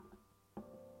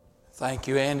Thank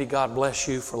you, Andy. God bless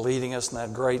you for leading us in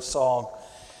that great song.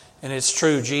 And it's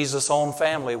true, Jesus' own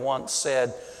family once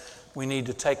said we need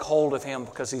to take hold of him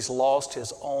because he's lost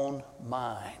his own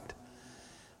mind.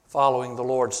 Following the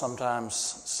Lord sometimes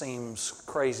seems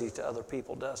crazy to other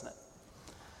people, doesn't it?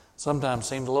 Sometimes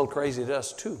seems a little crazy to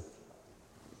us too.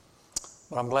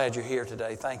 But I'm glad you're here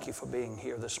today. Thank you for being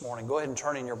here this morning. Go ahead and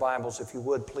turn in your Bibles, if you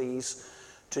would, please,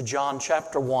 to John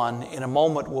chapter 1. In a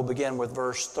moment, we'll begin with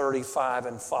verse 35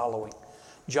 and following.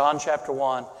 John chapter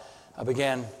 1, I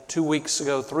began 3 weeks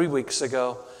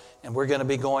ago, and we're going to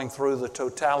be going through the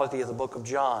totality of the book of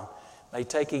John. It may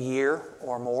take a year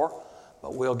or more,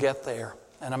 but we'll get there.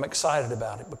 And I'm excited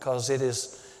about it because it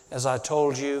is, as I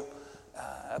told you,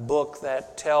 a book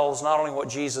that tells not only what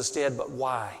Jesus did, but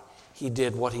why he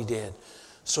did what he did.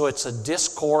 So it's a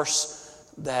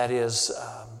discourse that is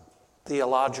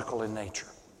theological in nature.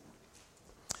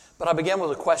 But I begin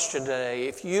with a question today.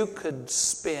 If you could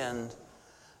spend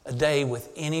a day with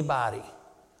anybody,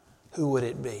 who would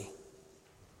it be?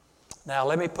 Now,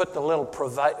 let me put the little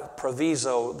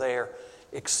proviso there.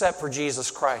 Except for Jesus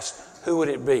Christ, who would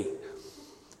it be?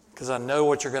 Because I know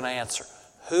what you're going to answer.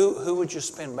 Who would you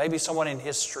spend? Maybe someone in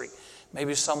history.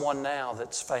 Maybe someone now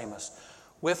that's famous.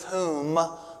 With whom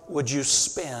would you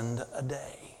spend a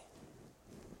day?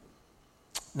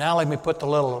 Now let me put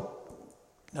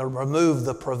remove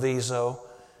the proviso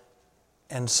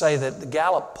and say that the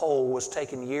Gallup poll was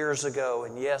taken years ago,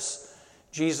 and yes,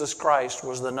 Jesus Christ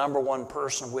was the number one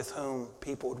person with whom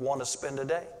people would want to spend a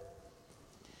day.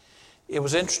 It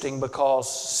was interesting because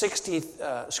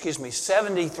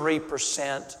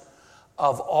 73%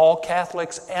 of all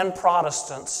Catholics and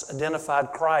Protestants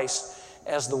identified Christ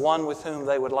as the one with whom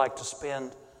they would like to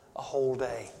spend a whole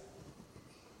day.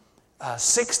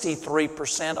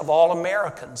 63% of all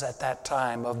Americans at that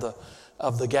time of the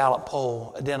Gallup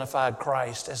poll identified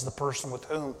Christ as the person with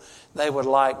whom they would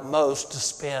like most to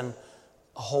spend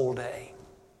a whole day.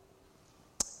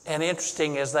 And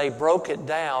interesting, as they broke it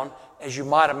down, as you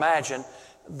might imagine,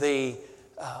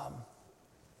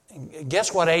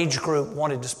 guess what age group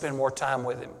wanted to spend more time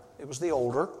with him? It was the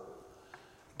older.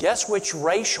 Guess which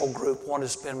racial group wanted to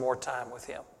spend more time with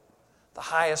him? The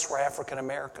highest were African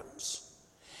Americans.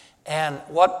 And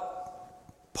what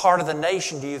part of the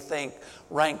nation do you think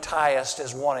ranked highest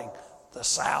as wanting? The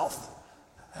South.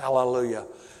 Hallelujah.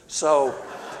 So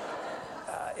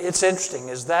it's interesting.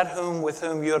 Is that with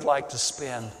whom you would like to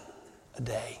spend a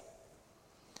day?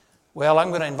 Well, I'm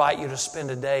going to invite you to spend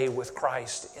a day with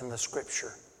Christ in the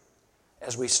Scripture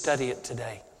as we study it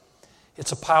today.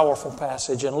 It's a powerful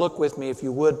passage, and look with me, if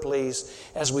you would, please,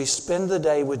 as we spend the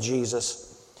day with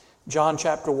Jesus. John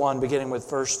chapter 1, beginning with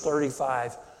verse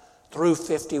 35 through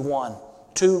 51.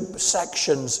 2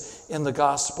 sections in the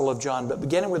Gospel of John, but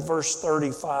beginning with verse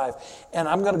 35. And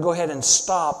I'm going to go ahead and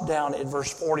stop down at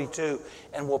verse 42,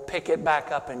 and we'll pick it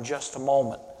back up in just a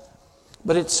moment.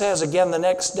 But it says, again, the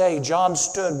next day, John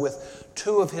stood with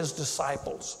 2 of his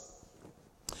disciples.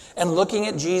 And looking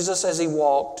at Jesus as he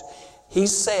walked, he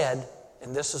said,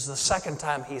 and this is the second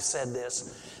time he said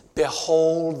this,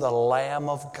 "Behold the Lamb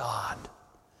of God."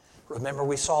 Remember,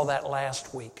 we saw that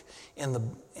last week in the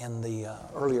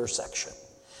earlier section.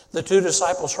 The 2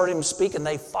 disciples heard him speak, and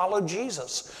they followed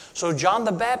Jesus. So John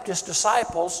the Baptist's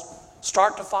disciples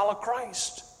start to follow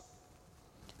Christ.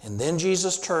 And then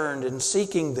Jesus turned, and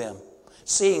seeing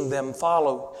them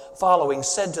following,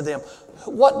 said to them,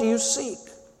 "What do you seek?"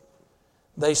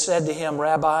 They said to him,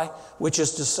 "Rabbi," which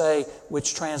is to say,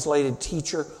 which translated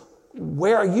teacher,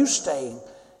 "where are you staying?"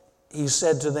 He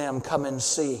said to them, "Come and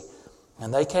see."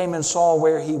 And they came and saw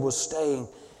where he was staying,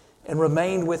 and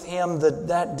remained with him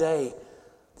that day,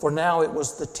 for now it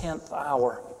was the 10th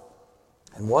hour.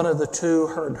 And one of the 2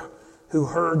 who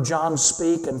heard John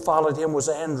speak and followed him was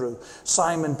Andrew,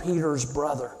 Simon Peter's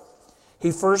brother.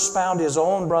 He first found his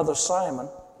own brother Simon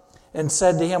and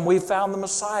said to him, "We found the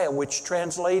Messiah," which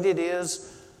translated is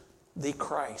the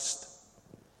Christ.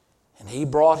 And he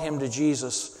brought him to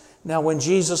Jesus. Now when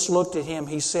Jesus looked at him,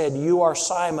 he said, "You are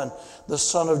Simon, the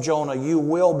son of Jonah. You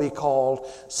will be called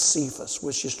Cephas,"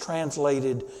 which is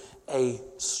translated a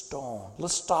stone.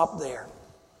 Let's stop there.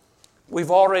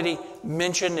 We've already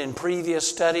mentioned in previous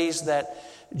studies that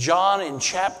John in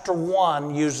chapter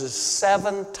 1 uses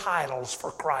 7 titles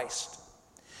for Christ.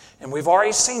 And we've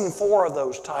already seen 4 of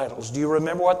those titles. Do you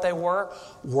remember what they were?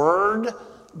 Word,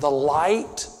 the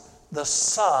Light, the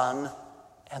Son,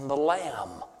 and the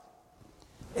Lamb.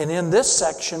 And in this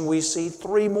section, we see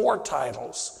 3 more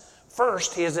titles.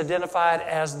 First, he is identified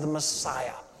as the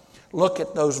Messiah. Look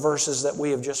at those verses that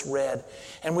we have just read.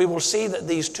 And we will see that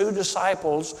these 2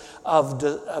 disciples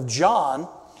of John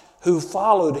who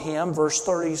followed him, verse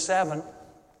 37,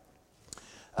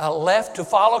 left to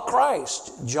follow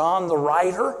Christ. John the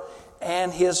writer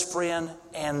and his friend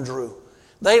Andrew.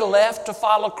 They left to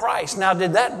follow Christ. Now,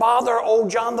 did that bother old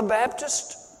John the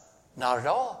Baptist? Not at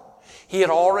all. He had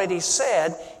already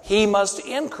said, he must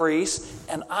increase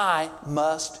and I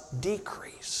must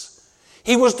decrease.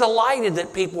 He was delighted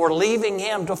that people were leaving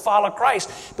him to follow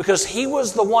Christ because he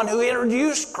was the one who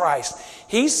introduced Christ.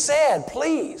 He said,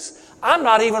 please, I'm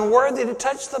not even worthy to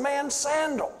touch the man's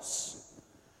sandals.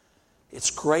 It's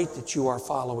great that you are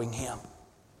following him.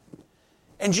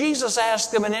 And Jesus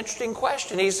asked them an interesting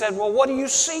question. He said, well, what are you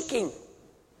seeking?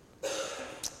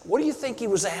 What do you think he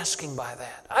was asking by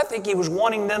that? I think he was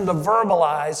wanting them to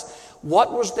verbalize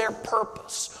what was their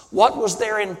purpose, what was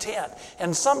their intent.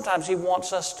 And sometimes he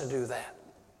wants us to do that.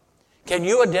 Can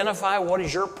you identify what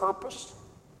is your purpose?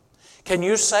 Can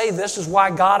you say, this is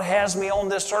why God has me on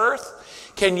this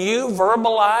earth? Can you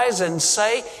verbalize and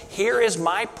say, here is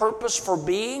my purpose for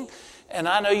being? And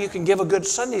I know you can give a good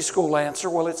Sunday school answer,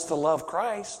 well, it's to love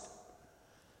Christ.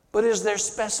 But is there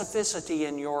specificity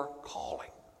in your calling?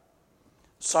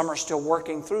 Some are still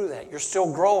working through that. You're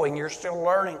still growing. You're still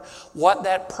learning what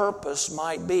that purpose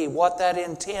might be, what that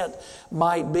intent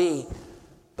might be.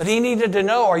 But he needed to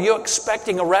know, are you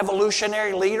expecting a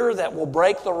revolutionary leader that will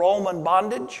break the Roman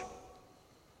bondage?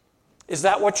 Is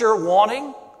that what you're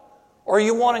wanting? Or are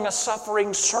you wanting a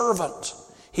suffering servant?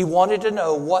 He wanted to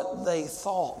know what they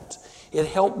thought. It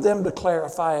helped them to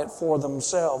clarify it for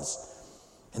themselves.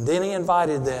 And then he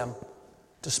invited them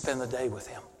to spend the day with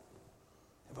him.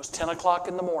 It was 10 o'clock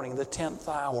in the morning, the 10th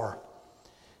hour.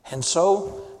 And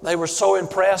so they were so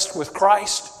impressed with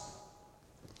Christ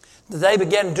that they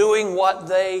began doing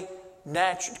what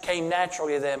came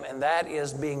naturally to them, and that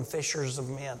is being fishers of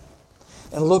men.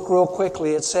 And look real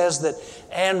quickly, it says that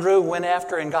Andrew went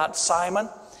after and got Simon,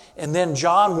 and then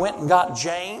John went and got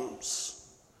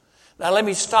James. Now let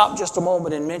me stop just a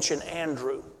moment and mention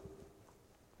Andrew.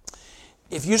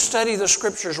 If you study the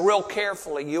Scriptures real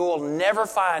carefully, you will never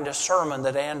find a sermon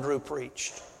that Andrew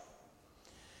preached.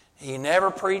 He never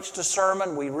preached a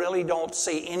sermon. We really don't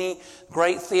see any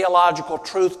great theological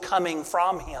truth coming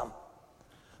from him.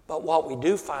 But what we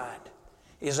do find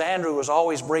is Andrew was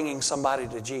always bringing somebody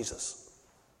to Jesus.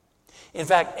 In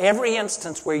fact, every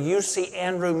instance where you see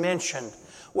Andrew mentioned,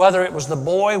 whether it was the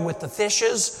boy with the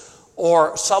fishes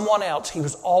or someone else, he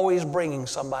was always bringing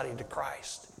somebody to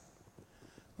Christ.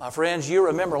 My friends, you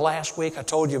remember last week I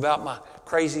told you about my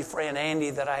crazy friend Andy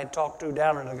that I had talked to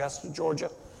down in Augusta, Georgia.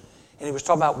 And he was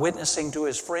talking about witnessing to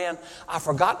his friend. I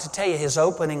forgot to tell you his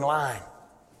opening line.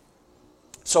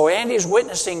 So Andy's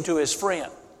witnessing to his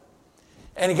friend.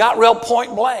 And he got real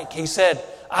point blank. He said,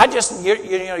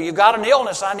 you got an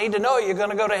illness. I need to know, you're going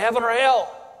to go to heaven or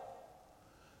hell.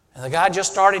 And the guy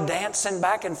just started dancing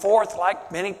back and forth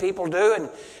like many people do. And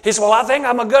he said, well, I think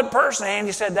I'm a good person.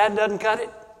 Andy said, that doesn't cut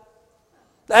it.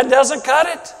 That doesn't cut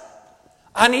it.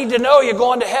 I need to know you're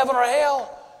going to heaven or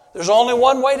hell. There's only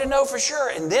one way to know for sure.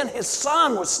 And then his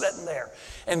son was sitting there.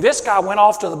 And this guy went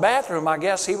off to the bathroom. I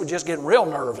guess he was just getting real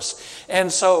nervous.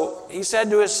 And so he said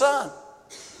to his son,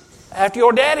 after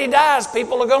your daddy dies,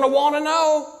 people are going to want to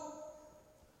know,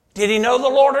 did he know the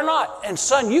Lord or not? And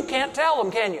son, you can't tell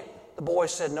them, can you? The boy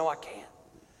said, no, I can't.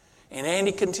 And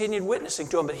Andy continued witnessing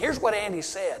to him. But here's what Andy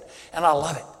said, and I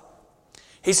love it.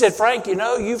 He said, Frank,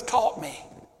 you've taught me.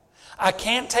 I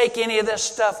can't take any of this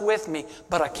stuff with me,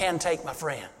 but I can take my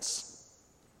friends.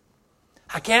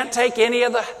 I can't take any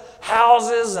of the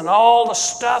houses and all the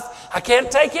stuff. I can't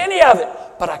take any of it,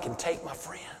 but I can take my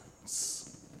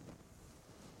friends.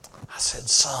 I said,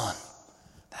 son,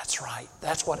 that's right.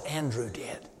 That's what Andrew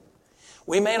did.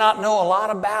 We may not know a lot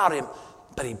about him,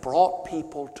 but he brought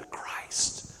people to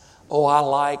Christ. Oh, I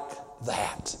like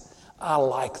that. I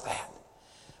like that.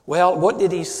 Well, what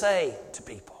did he say to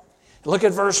people? Look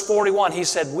at verse 41. He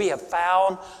said, we have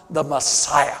found the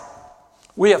Messiah.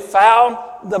 We have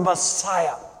found the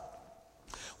Messiah.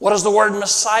 What does the word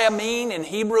Messiah mean? In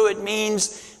Hebrew, it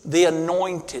means the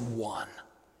anointed one.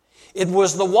 It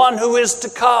was the one who is to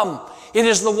come. It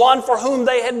is the one for whom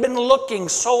they had been looking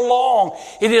so long.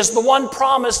 It is the one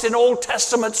promised in Old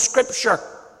Testament Scripture.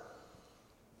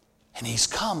 And he's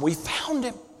come. We found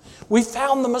him. We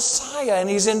found the Messiah, and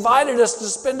he's invited us to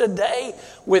spend a day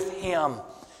with him.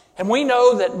 And we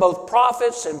know that both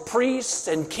prophets and priests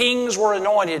and kings were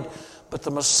anointed, but the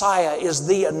Messiah is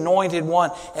the anointed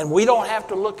one, and we don't have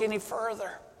to look any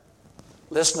further.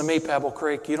 Listen to me, Pebble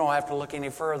Creek, you don't have to look any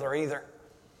further either.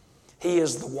 He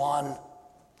is the one.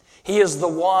 He is the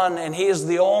one, and he is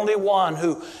the only one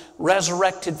who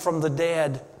resurrected from the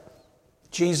dead.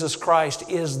 Jesus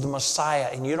Christ is the Messiah,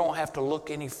 and you don't have to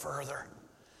look any further.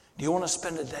 Do you want to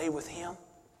spend a day with him?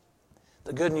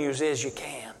 The good news is you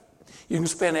can. You can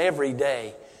spend every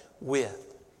day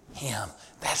with Him.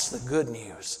 That's the good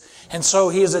news. And so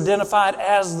He is identified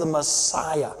as the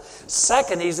Messiah.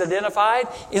 Second, He's identified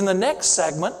in the next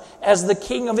segment as the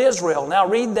King of Israel. Now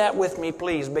read that with me,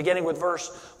 please, beginning with verse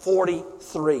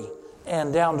 43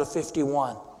 and down to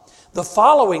 51. The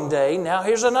following day, now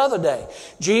here's another day,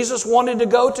 Jesus wanted to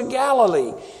go to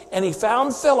Galilee, and He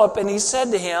found Philip, and He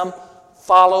said to him,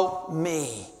 "Follow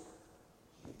me."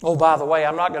 Oh, by the way,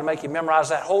 I'm not going to make you memorize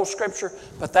that whole Scripture,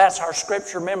 but that's our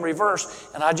Scripture memory verse,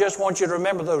 and I just want you to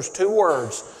remember those two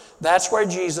words. That's where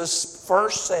Jesus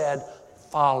first said,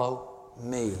 "Follow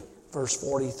me," verse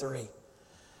 43.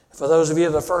 For those of you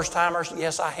that are first-timers,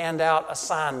 yes, I hand out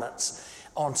assignments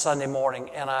on Sunday morning,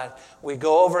 and we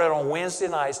go over it on Wednesday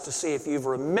nights to see if you've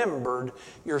remembered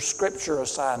your Scripture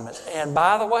assignments. And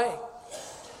by the way,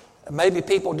 maybe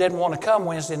people didn't want to come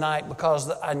Wednesday night because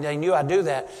they knew I do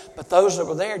that. But those that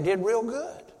were there did real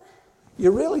good.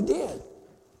 You really did.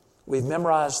 We've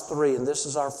memorized 3, and this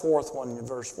is our 4th one in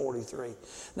verse 43.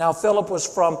 Now Philip was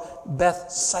from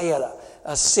Bethsaida,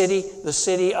 the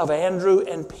city of Andrew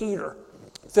and Peter.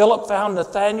 Philip found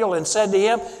Nathanael and said to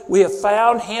him, "We have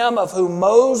found him of whom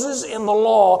Moses in the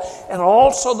law and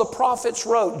also the prophets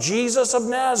wrote, Jesus of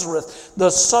Nazareth, the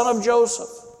son of Joseph."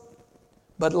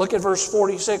 But look at verse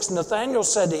 46. Nathanael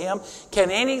said to him, "Can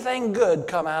anything good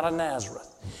come out of Nazareth?"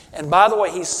 And by the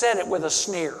way, he said it with a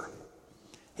sneer.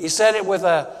 He said it with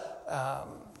a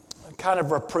kind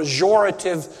of a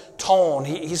pejorative tone.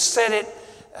 He said it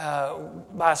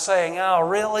by saying, "Oh,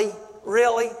 really?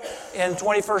 Really?" In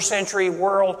 21st century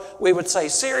world, we would say,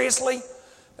 "Seriously?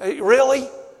 Really?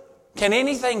 Can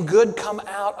anything good come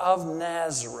out of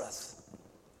Nazareth?"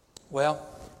 Well,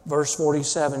 verse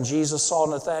 47, Jesus saw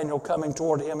Nathanael coming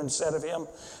toward him and said of him,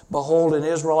 "Behold, an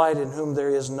Israelite in whom there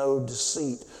is no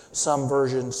deceit." Some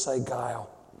versions say guile.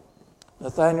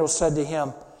 Nathanael said to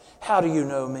him, "How do you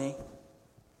know me?"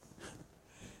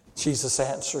 Jesus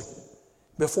answered,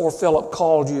 "Before Philip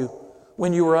called you,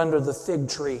 when you were under the fig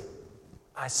tree,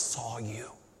 I saw you."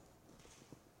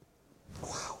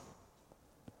 Wow.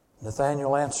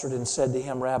 Nathanael answered and said to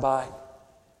him, "Rabbi,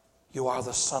 you are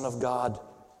the Son of God."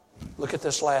 Look at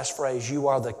this last phrase, "You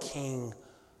are the King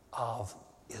of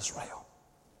Israel."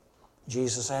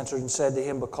 Jesus answered and said to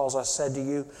him, "Because I said to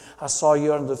you, I saw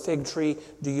you under the fig tree,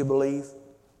 do you believe?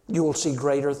 You will see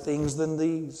greater things than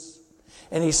these."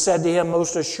 And he said to him,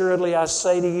 "Most assuredly I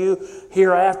say to you,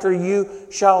 hereafter you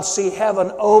shall see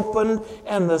heaven opened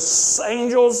and the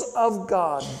angels of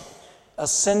God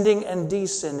ascending and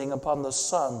descending upon the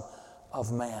Son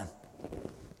of Man."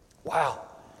 Wow.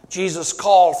 Jesus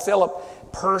called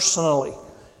Philip personally.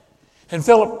 And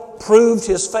Philip proved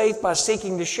his faith by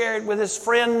seeking to share it with his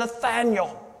friend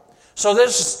Nathanael. So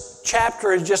this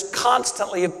chapter is just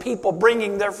constantly of people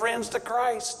bringing their friends to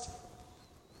Christ.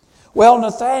 Well,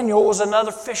 Nathanael was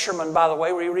another fisherman, by the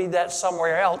way. We read that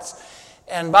somewhere else.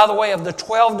 And by the way, of the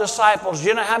 12 disciples, do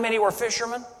you know how many were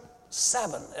fishermen?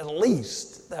 7, at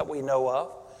least, that we know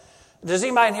of. Does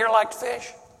anybody in here like to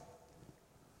fish?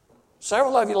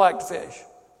 Several of you like to fish.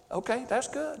 Okay, that's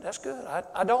good. That's good.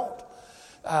 I don't.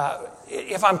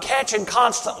 If I'm catching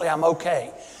constantly, I'm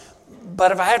okay.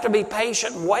 But if I have to be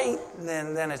patient and wait,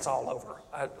 then it's all over.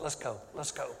 Let's go.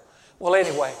 Well,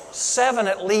 anyway, 7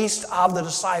 at least of the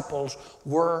disciples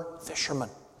were fishermen.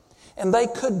 And they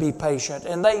could be patient,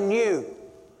 and they knew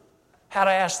how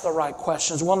to ask the right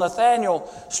questions. Well, Nathanael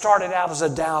started out as a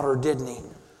doubter, didn't he?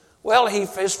 Well,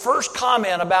 his first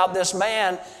comment about this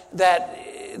man that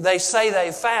they say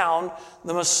they found,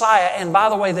 the Messiah, and by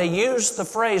the way, they used the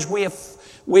phrase,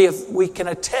 we can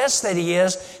attest that he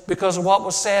is because of what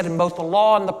was said in both the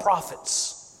law and the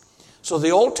prophets. So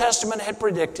the Old Testament had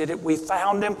predicted it. We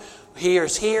found him. He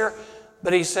is here.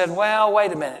 But he said, well,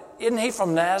 wait a minute. Isn't he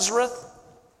from Nazareth?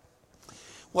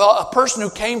 Well, a person who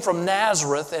came from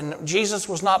Nazareth, and Jesus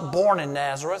was not born in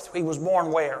Nazareth. He was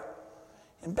born where?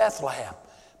 In Bethlehem.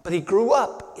 But he grew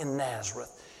up in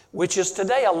Nazareth, which is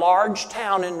today a large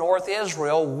town in North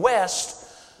Israel, west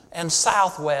and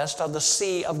southwest of the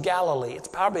Sea of Galilee. It's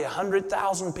probably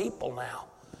 100,000 people now.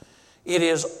 It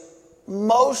is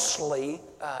mostly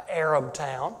Arab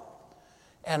town.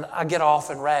 And I get off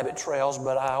in rabbit trails,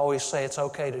 but I always say it's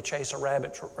okay to chase a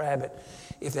rabbit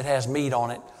if it has meat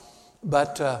on it.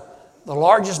 But the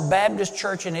largest Baptist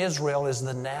church in Israel is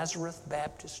the Nazareth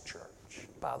Baptist Church,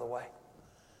 by the way.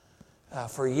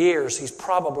 For years, he's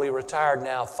probably retired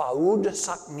now. Faoud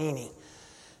Saknini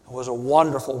was a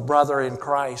wonderful brother in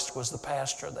Christ, was the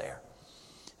pastor there.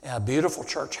 A beautiful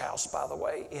church house, by the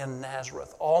way, in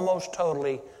Nazareth. Almost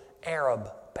totally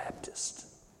Arab Baptist.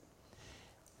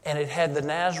 And it had the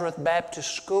Nazareth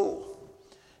Baptist School.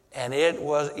 And it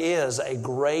is a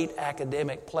great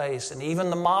academic place. And even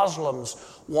the Muslims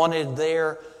wanted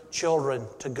their children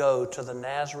to go to the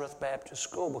Nazareth Baptist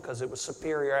School because it was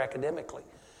superior academically.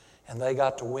 And they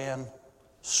got to win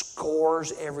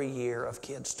scores every year of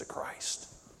kids to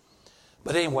Christ.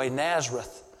 But anyway,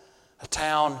 Nazareth, a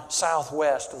town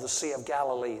southwest of the Sea of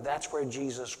Galilee, that's where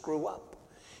Jesus grew up.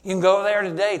 You can go there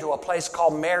today to a place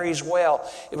called Mary's Well.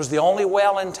 It was the only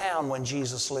well in town when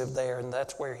Jesus lived there, and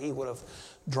that's where he would have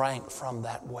drank from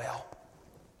that well.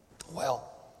 Well,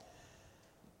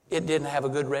 it didn't have a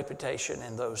good reputation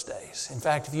in those days. In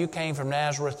fact, if you came from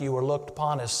Nazareth, you were looked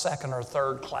upon as second or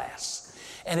third class.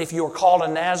 And if you were called a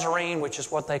Nazarene, which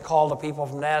is what they called the people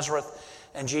from Nazareth,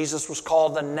 and Jesus was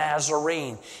called the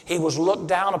Nazarene, he was looked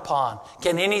down upon.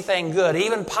 Can anything good?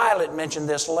 Even Pilate mentioned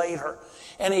this later.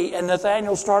 And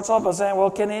Nathanael starts off by saying,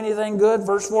 well, can anything good,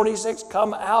 verse 46,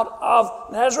 come out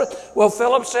of Nazareth? Well,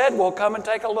 Philip said, well, come and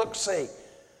take a look-see.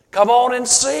 Come on and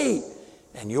see.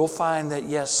 And you'll find that,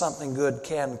 yes, something good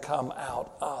can come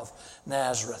out of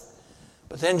Nazareth.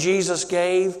 But then Jesus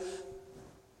gave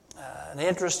an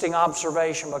interesting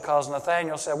observation because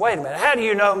Nathanael said, wait a minute, how do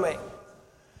you know me?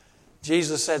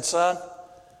 Jesus said, son,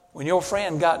 when your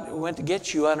friend went to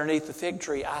get you underneath the fig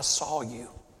tree, I saw you.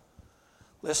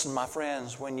 Listen, my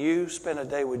friends, when you spend a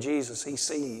day with Jesus, he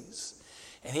sees.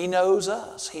 And he knows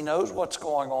us. He knows what's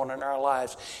going on in our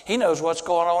lives. He knows what's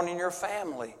going on in your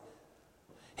family.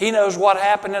 He knows what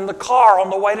happened in the car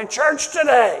on the way to church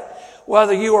today,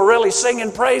 whether you were really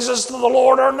singing praises to the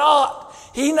Lord or not.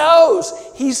 He knows.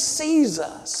 He sees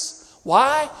us.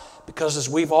 Why? Because as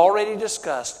we've already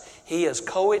discussed, he is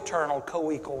co-eternal,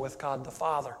 co-equal with God the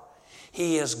Father.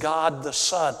 He is God the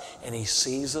Son, and he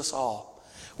sees us all.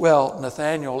 Well,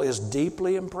 Nathanael is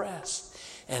deeply impressed,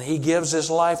 and he gives his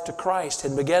life to Christ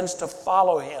and begins to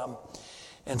follow him.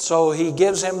 And so he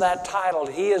gives him that title.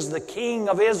 He is the King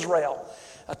of Israel,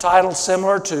 a title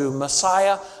similar to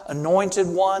Messiah, Anointed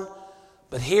One,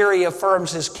 but here he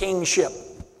affirms his kingship.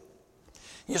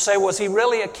 You say, was he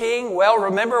really a king? Well,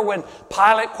 remember when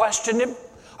Pilate questioned him?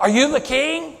 Are you the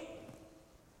king?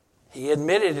 He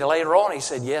admitted it later on. He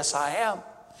said, yes, I am.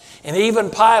 And even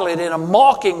Pilate, in a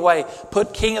mocking way,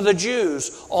 put King of the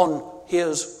Jews on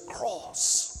his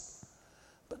cross.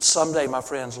 But someday, my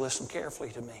friends, listen carefully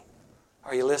to me.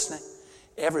 Are you listening?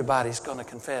 Everybody's going to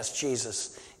confess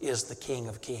Jesus is the King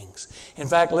of Kings. In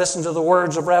fact, listen to the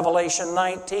words of Revelation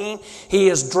 19. He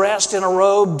is dressed in a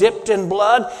robe dipped in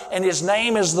blood, and his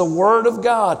name is the Word of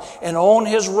God. And on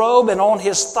his robe and on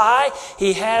his thigh,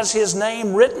 he has his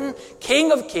name written,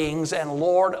 King of Kings and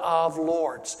Lord of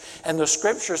Lords. And the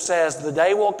Scripture says the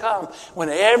day will come when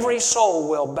every soul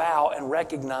will bow and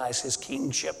recognize his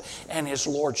kingship and his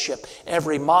lordship.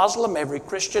 Every Muslim, every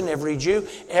Christian, every Jew,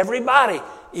 everybody,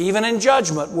 even in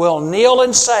judgment, will kneel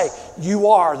and say, you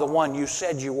are the one you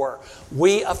said you were.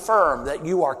 We affirm that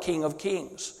you are King of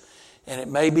Kings. And it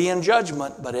may be in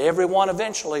judgment, but everyone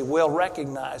eventually will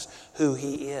recognize who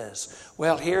he is.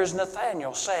 Well, here's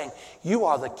Nathanael saying, you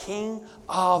are the King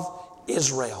of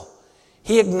Israel.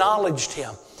 He acknowledged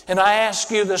him. And I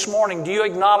ask you this morning, do you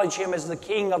acknowledge him as the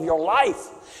King of your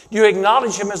life? Do you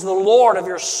acknowledge him as the Lord of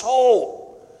your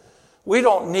soul? We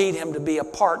don't need him to be a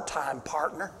part-time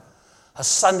partner, a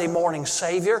Sunday morning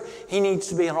Savior. He needs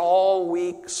to be an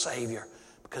all-week Savior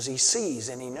because he sees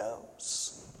and he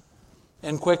knows.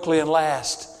 And quickly and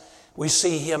last, we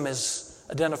see him as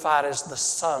identified as the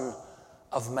Son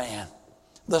of Man.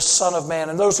 The Son of Man.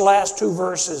 In those last two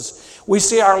verses, we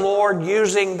see our Lord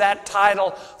using that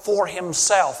title for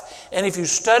himself. And if you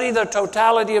study the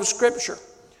totality of Scripture,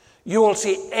 you will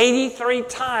see 83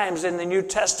 times in the New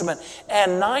Testament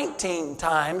and 13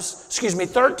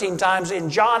 times in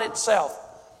John itself,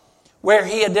 where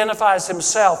he identifies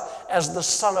himself as the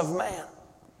Son of Man.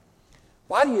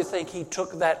 Why do you think he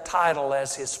took that title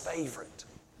as his favorite?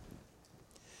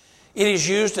 It is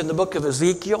used in the book of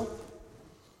Ezekiel,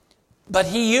 but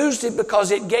he used it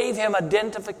because it gave him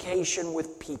identification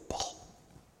with people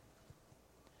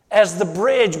as the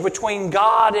bridge between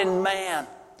God and man.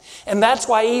 And that's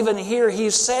why even here he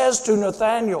says to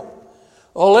Nathanael,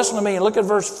 oh, listen to me, look at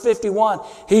verse 51.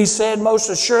 He said, most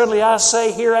assuredly I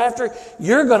say hereafter,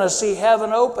 you're going to see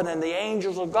heaven open and the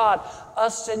angels of God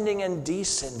ascending and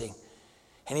descending.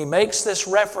 And he makes this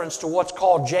reference to what's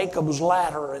called Jacob's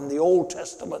ladder in the Old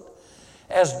Testament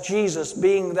as Jesus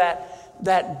being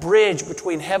that bridge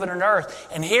between heaven and earth.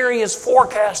 And here he is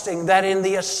forecasting that in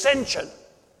the ascension,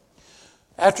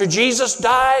 after Jesus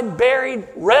died, buried,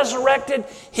 resurrected,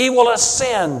 he will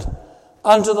ascend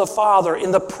unto the Father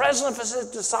in the presence of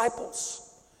his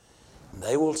disciples. And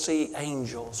they will see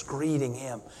angels greeting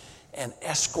him and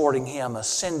escorting him,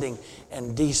 ascending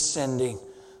and descending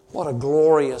What a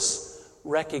glorious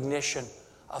recognition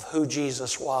of who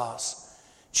Jesus was.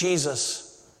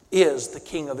 Jesus is the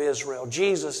King of Israel.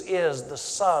 Jesus is the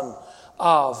Son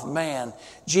of Man.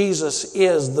 Jesus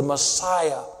is the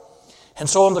Messiah. And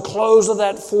so on the close of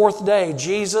that fourth day,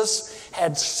 Jesus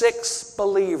had 6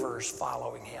 believers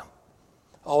following him.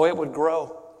 Oh, it would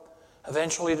grow.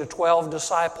 Eventually to 12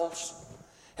 disciples.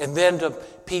 And then to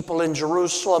people in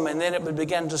Jerusalem. And then it would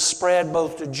begin to spread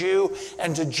both to Jew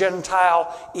and to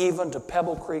Gentile, even to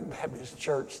Pebble Creek Baptist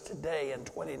Church today in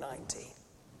 2019.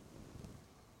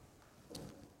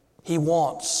 He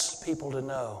wants people to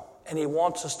know. And He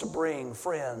wants us to bring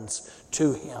friends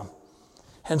to Him.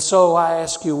 And so I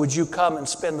ask you, would you come and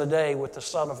spend the day with the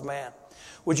Son of Man?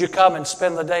 Would you come and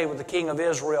spend the day with the King of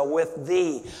Israel, with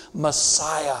the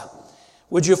Messiah?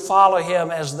 Would you follow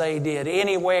Him as they did,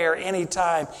 anywhere,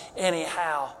 anytime,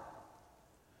 anyhow?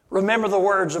 Remember the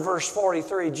words of verse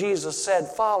 43. Jesus said,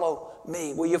 "Follow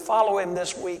me." Will you follow Him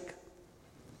this week?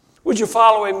 Would you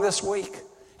follow Him this week?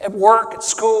 At work, at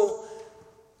school,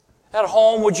 at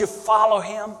home, would you follow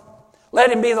Him? Let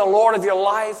Him be the Lord of your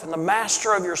life and the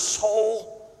master of your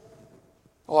soul.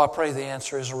 Oh, I pray the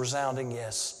answer is a resounding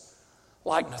yes.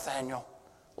 Like Nathanael,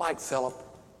 like Philip,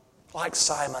 like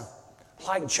Simon,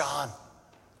 like John.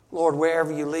 Lord,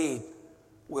 wherever you lead,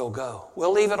 we'll go.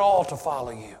 We'll leave it all to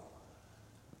follow you.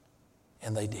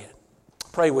 And they did.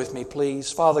 Pray with me,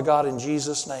 please. Father God, in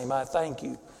Jesus' name, I thank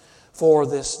you for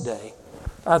this day.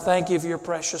 I thank you for your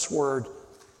precious word.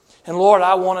 And Lord,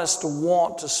 I want us to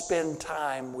want to spend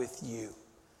time with you.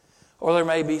 Or there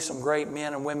may be some great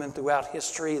men and women throughout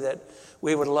history that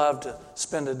we would love to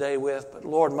spend a day with. But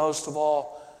Lord, most of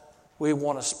all, we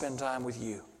want to spend time with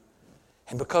you.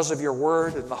 And because of your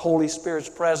word and the Holy Spirit's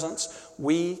presence,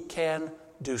 we can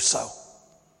do so.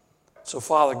 So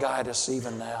Father, guide us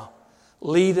even now.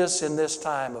 Lead us in this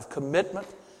time of commitment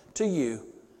to you.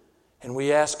 And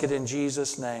we ask it in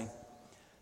Jesus' name.